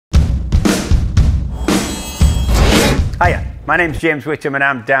Hiya, my name's James Whitham and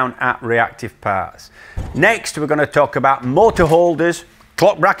I'm down at Reactive Parts. Next we're going to talk about Motoholders,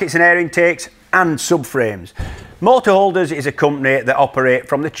 clock brackets and air intakes and subframes. Motoholders is a company that operate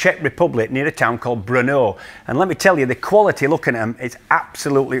from the Czech Republic near a town called Brno, and let me tell you, the quality looking at them is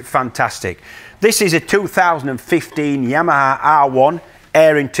absolutely fantastic. This is a 2015 Yamaha R1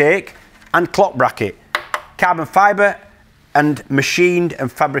 air intake and clock bracket, carbon fibre and machined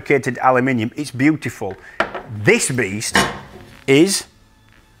and fabricated aluminium. It's beautiful. This beast is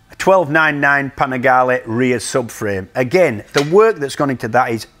a 1299 Panigale rear subframe. Again, the work that's gone into that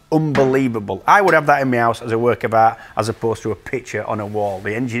is unbelievable. I would have that in my house as a work of art as opposed to a picture on a wall.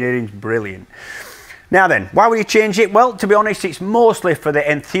 The engineering's brilliant. Now then, why would you change it? Well, to be honest, it's mostly for the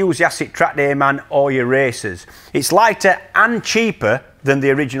enthusiastic track day man or your racers. It's lighter and cheaper than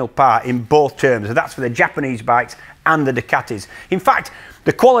the original part in both terms, and that's for the Japanese bikes and the Ducatis. In fact,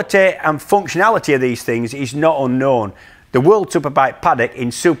 the quality and functionality of these things is not unknown. The World Superbike paddock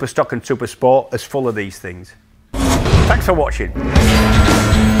in Super Stock and Super Sport is full of these things. Thanks for watching.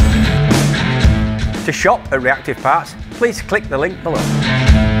 To shop at Reactive Parts, please click the link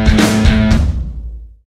below.